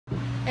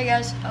Hey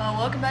guys,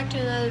 welcome back to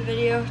another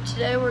video.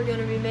 Today we're going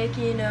to be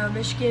making a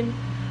Michigan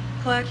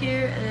plaque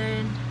here,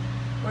 and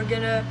we're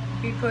going to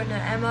be putting an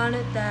M on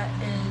it that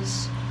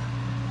is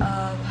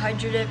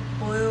hydro-dip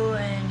blue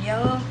and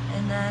yellow,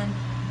 and then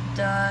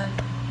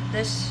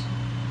this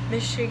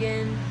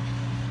Michigan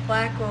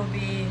plaque will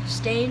be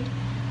stained.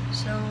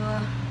 So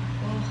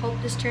we'll hope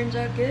this turns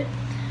out good.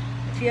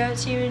 If you haven't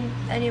seen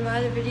any of my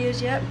other videos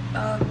yet,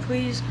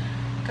 please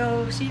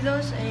go see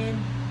those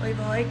and leave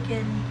a like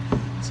and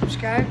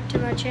subscribe to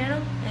my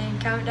channel and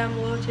comment down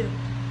below too.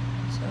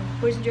 So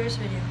please enjoy this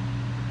video.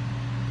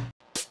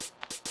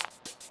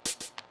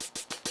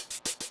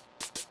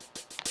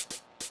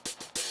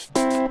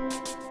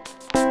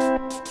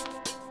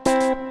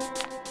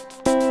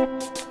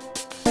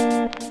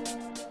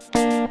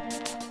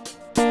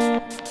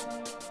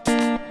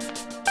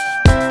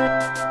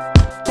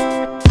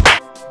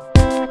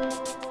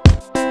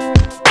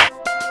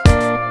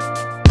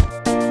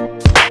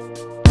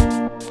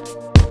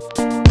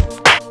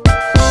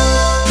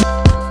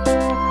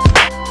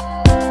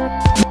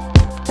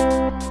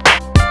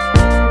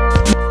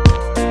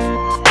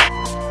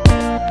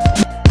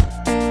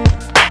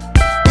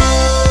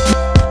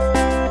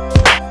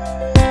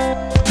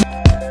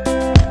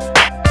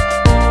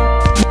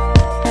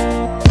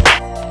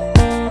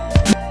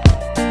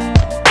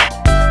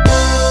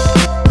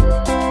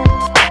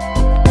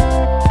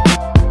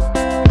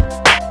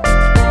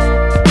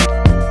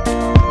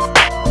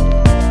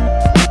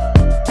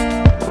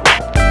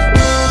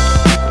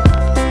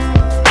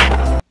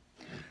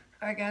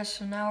 Alright guys,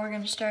 so now we're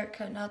going to start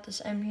cutting out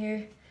this M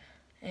here,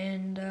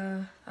 and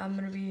I'm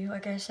going to be,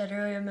 like I said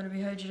earlier, I'm going to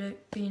be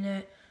hydro-dipping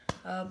it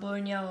blue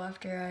and yellow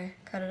after I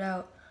cut it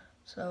out.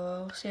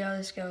 So we'll see how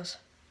this goes.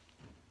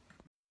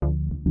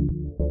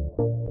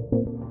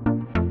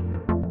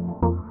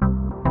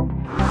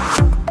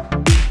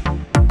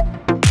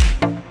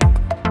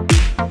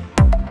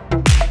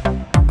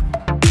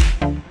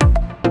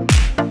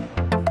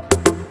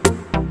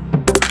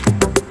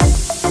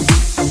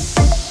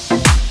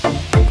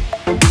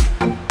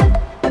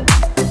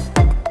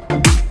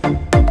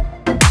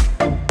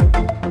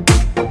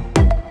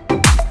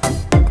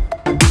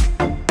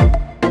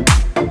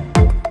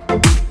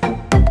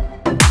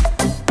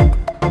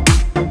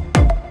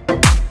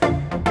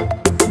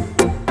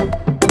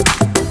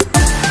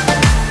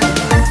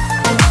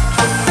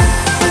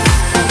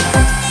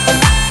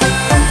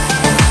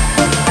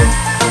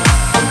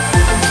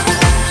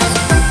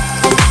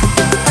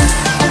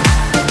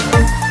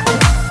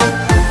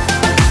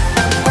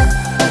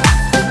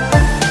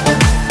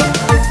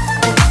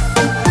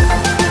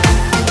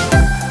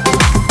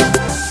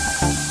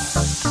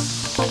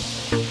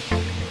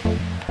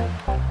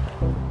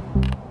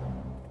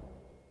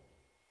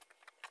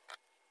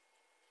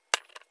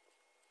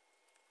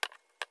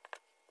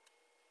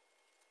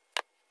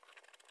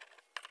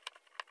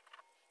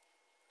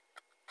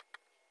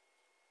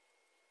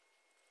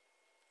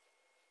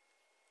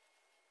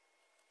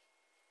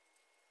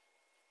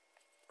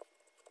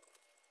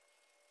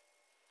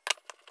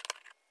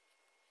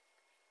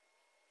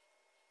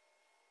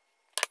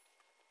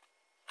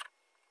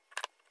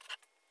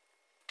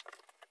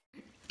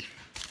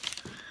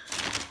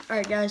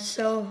 Alright guys,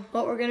 so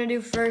what we're going to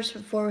do first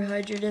before we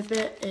hydro dip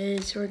it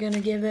is we're going to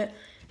give it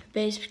a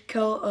base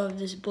coat of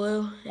this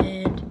blue,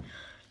 and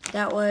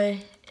that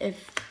way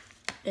if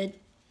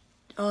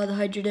all the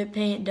hydro dip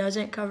paint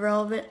doesn't cover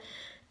all of it,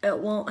 it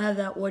won't have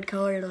that wood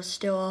color. It'll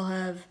still all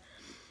have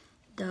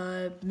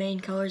the main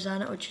colors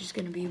on it, which is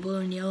going to be blue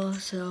and yellow.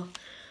 So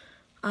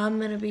I'm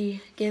going to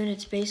be giving it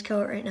its base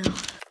coat right now.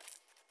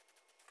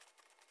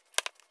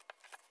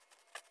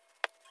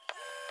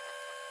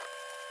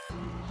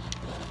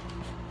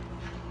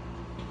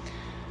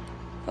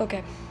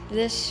 Okay,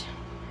 this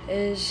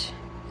is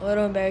a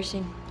little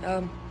embarrassing.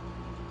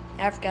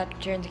 I forgot to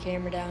turn the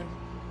camera down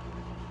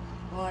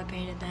while I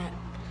painted that.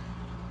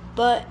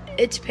 But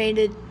it's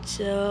painted,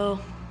 so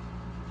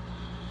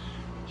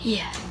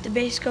yeah, the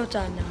base coat's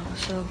on now.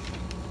 So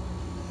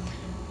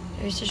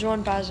there's just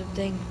one positive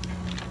thing,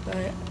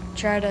 but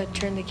try to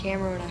turn the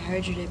camera when I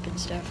hydro dip and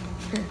stuff.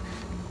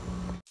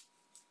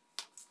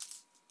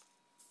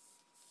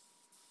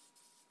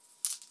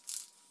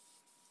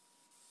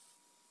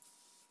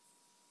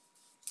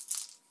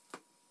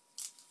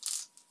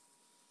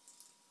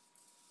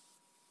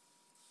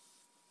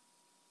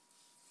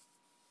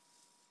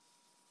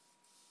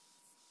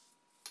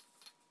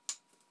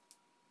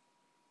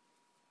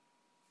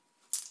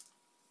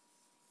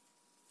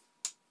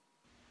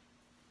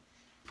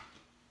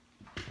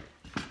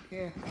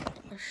 Here,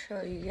 I'll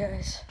show you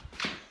guys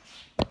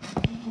a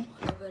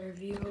better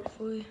view,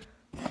 hopefully.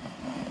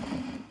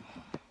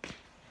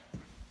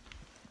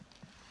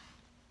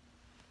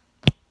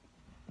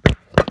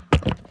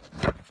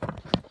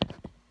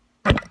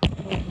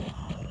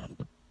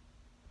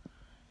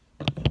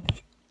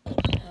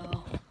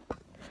 So,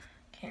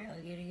 can't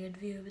really get a good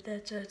view, but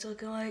that's what it's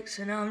looking like.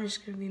 So now I'm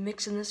just going to be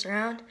mixing this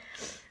around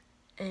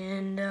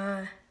and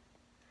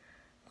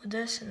with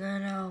this, and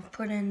then I'll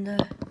put in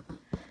the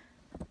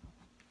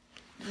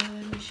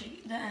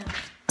M.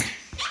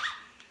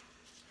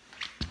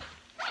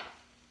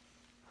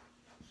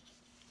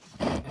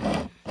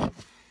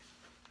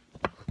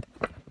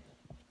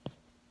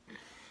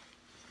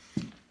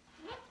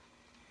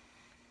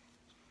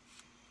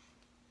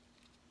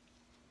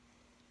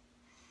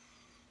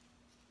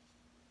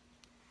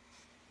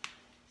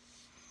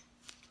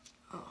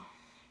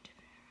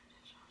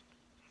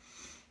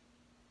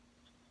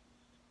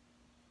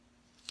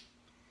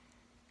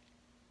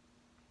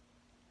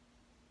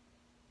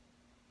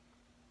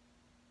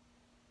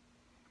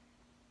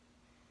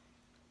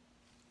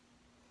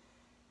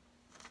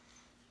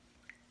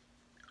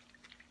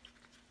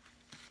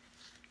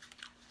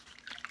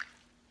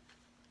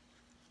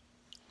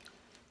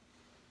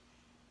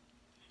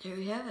 there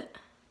we have it.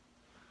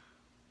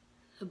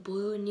 The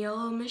blue and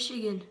yellow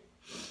Michigan.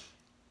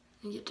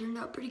 I think it turned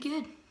out pretty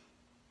good.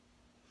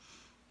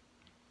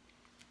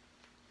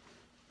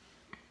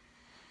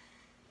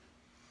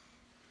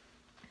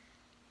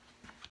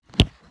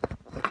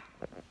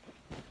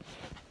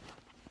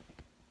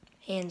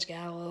 Hands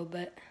got a little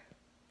bit.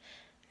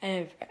 I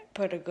never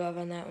put a glove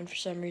on that one for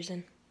some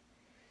reason.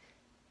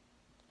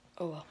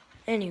 Oh well.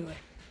 Anyway.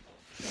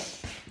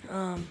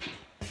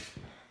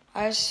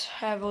 I just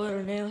have a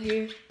little nail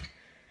here.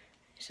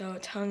 So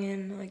it's hung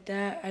in like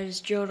that. I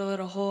just drilled a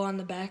little hole on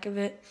the back of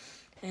it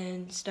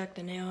and stuck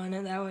the nail in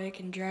it. That way it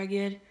can dry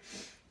good.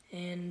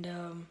 And,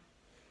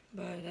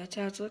 but that's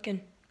how it's looking.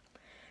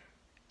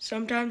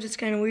 Sometimes it's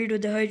kind of weird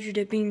with the hydro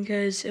dipping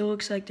because it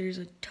looks like there's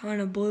a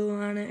ton of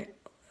blue on it.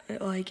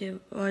 Like it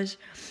was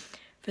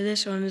for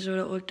this one is what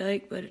it looked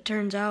like, but it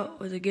turns out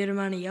with a good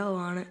amount of yellow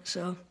on it.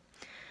 So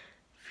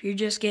if you're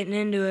just getting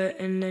into it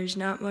and there's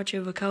not much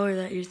of a color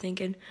that you're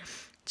thinking,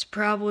 it's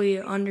probably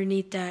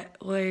underneath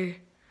that layer.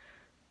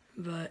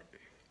 But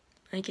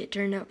I think it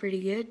turned out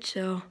pretty good.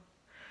 So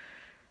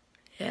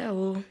yeah,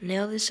 we'll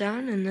nail this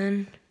on and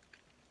then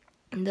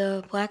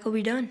the plaque will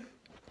be done.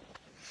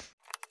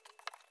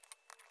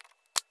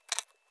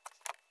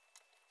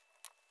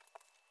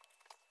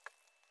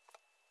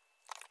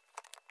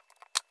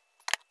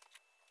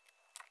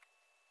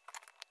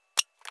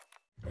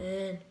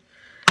 And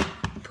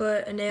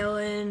put a nail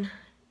in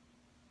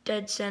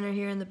dead center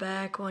here in the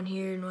back, one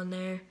here and one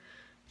there.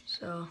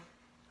 So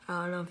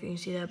I don't know if you can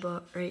see that,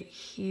 but right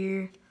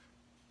here,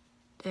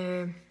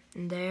 there,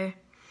 and there.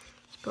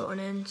 Let's put one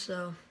in.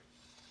 So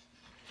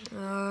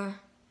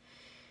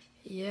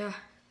yeah,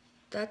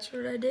 that's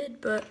what I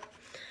did, but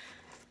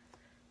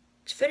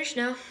it's finished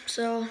now.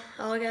 So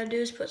all I gotta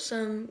do is put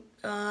some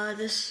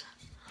this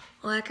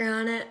lacquer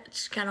on it.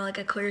 It's kind of like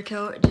a clear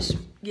coat. It just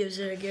gives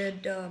it a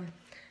good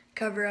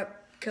cover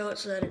up coat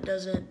so that it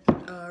doesn't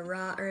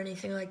rot or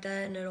anything like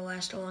that, and it'll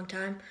last a long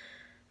time.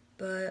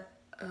 But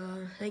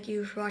thank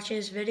you for watching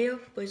this video.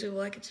 Please leave a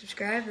like and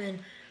subscribe, and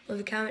leave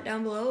a comment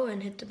down below,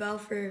 and hit the bell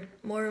for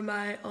more of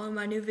all of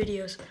my new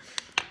videos.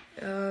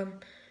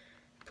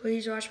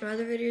 Please watch my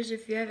other videos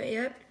if you haven't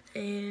yet,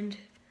 and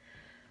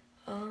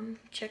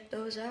check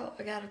those out.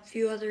 I got a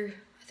few other,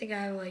 I think I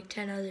have like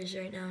 10 others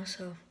right now,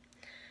 so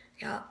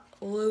I got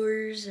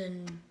lures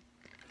and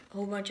a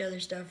whole bunch of other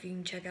stuff you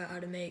can check out how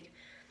to make.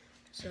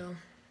 So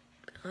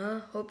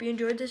hope you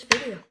enjoyed this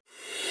video.